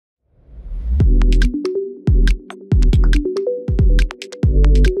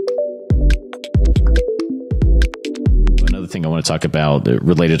thing I want to talk about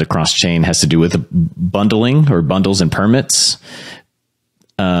related to cross-chain has to do with bundling or bundles and permits.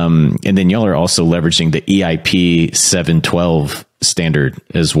 And then y'all are also leveraging the EIP-721 standard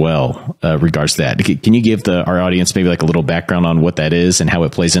as well, regards to that. Can you give our audience maybe like a little background on what that is and how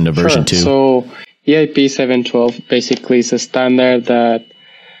it plays into version 2? So EIP-721 basically is a standard that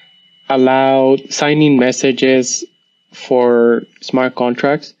allows signing messages for smart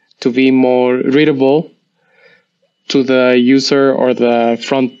contracts to be more readable to the user or the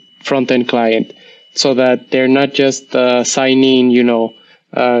front-end client, so that they're not just signing,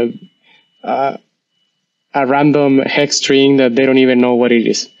 a random hex string that they don't even know what it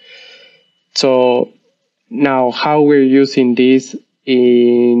is. So now how we're using this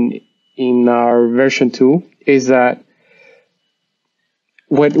in our version 2 is that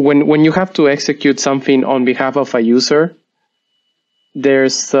when you have to execute something on behalf of a user,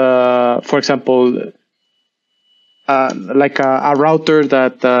 there's, for example, like a router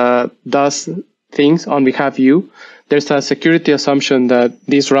that does things on behalf of you. There's a security assumption that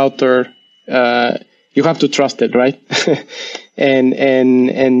this router, you have to trust it, right? and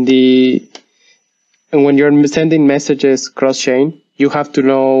when you're sending messages cross-chain, you have to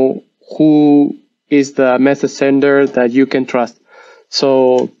know who is the message sender that you can trust.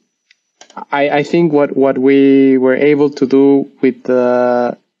 So I think what we were able to do with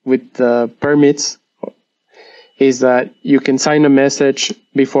the permits is that you can sign a message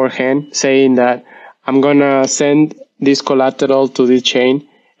beforehand saying that I'm gonna send this collateral to this chain,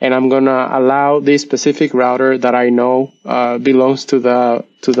 and I'm gonna allow this specific router that I know belongs to the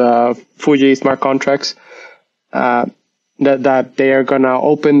Fuji smart contracts, that they are gonna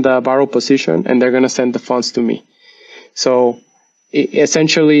open the borrow position and they're gonna send the funds to me. So it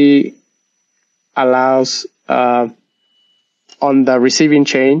essentially allows on the receiving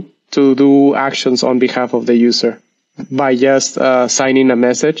chain to do actions on behalf of the user by just signing a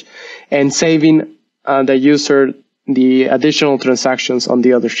message and saving the user the additional transactions on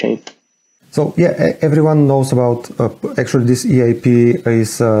the other chain. So yeah, everyone knows about actually this EIP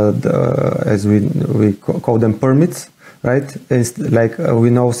is as we call them permits, right? It's like we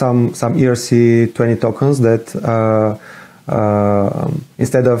know some ERC-20 tokens that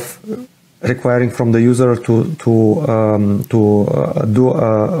instead of requiring from the user to do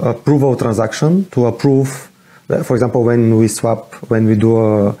a approval transaction to approve, for example, when we do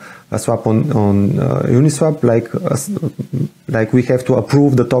a swap on Uniswap, like we have to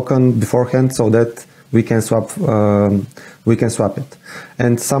approve the token beforehand so that we can swap it.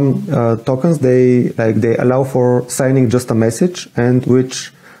 And some tokens they allow for signing just a message, and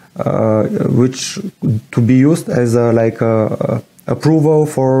which to be used as a approval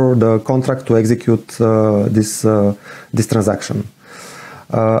for the contract to execute this transaction.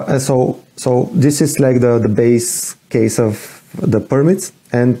 And so this is like the base case of the permits,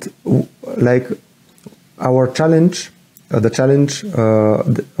 and like our challenge, the challenge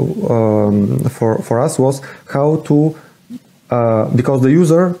for us was how to because the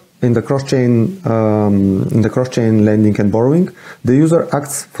user in the cross-chain lending and borrowing, the user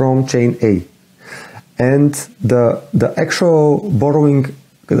acts from chain A. And the actual borrowing,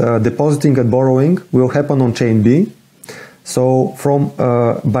 depositing and borrowing will happen on chain B. So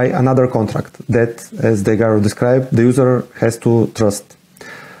by another contract that, as Dalgaro described, the user has to trust.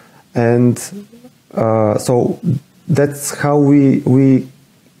 And so that's how we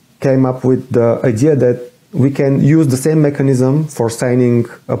came up with the idea that we can use the same mechanism for signing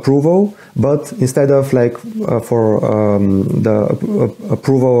approval, but instead of for the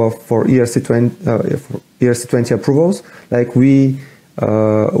approval for ERC-20 approvals, like we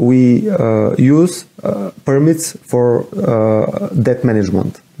use permits for debt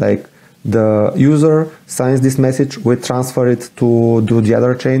management. Like the user signs this message, we transfer it to the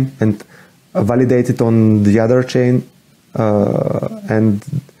other chain and validate it on the other chain, and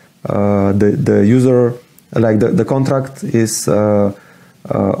the user, like the contract is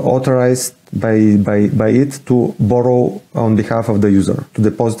authorized by it to borrow on behalf of the user, to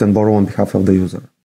deposit and borrow on behalf of the user.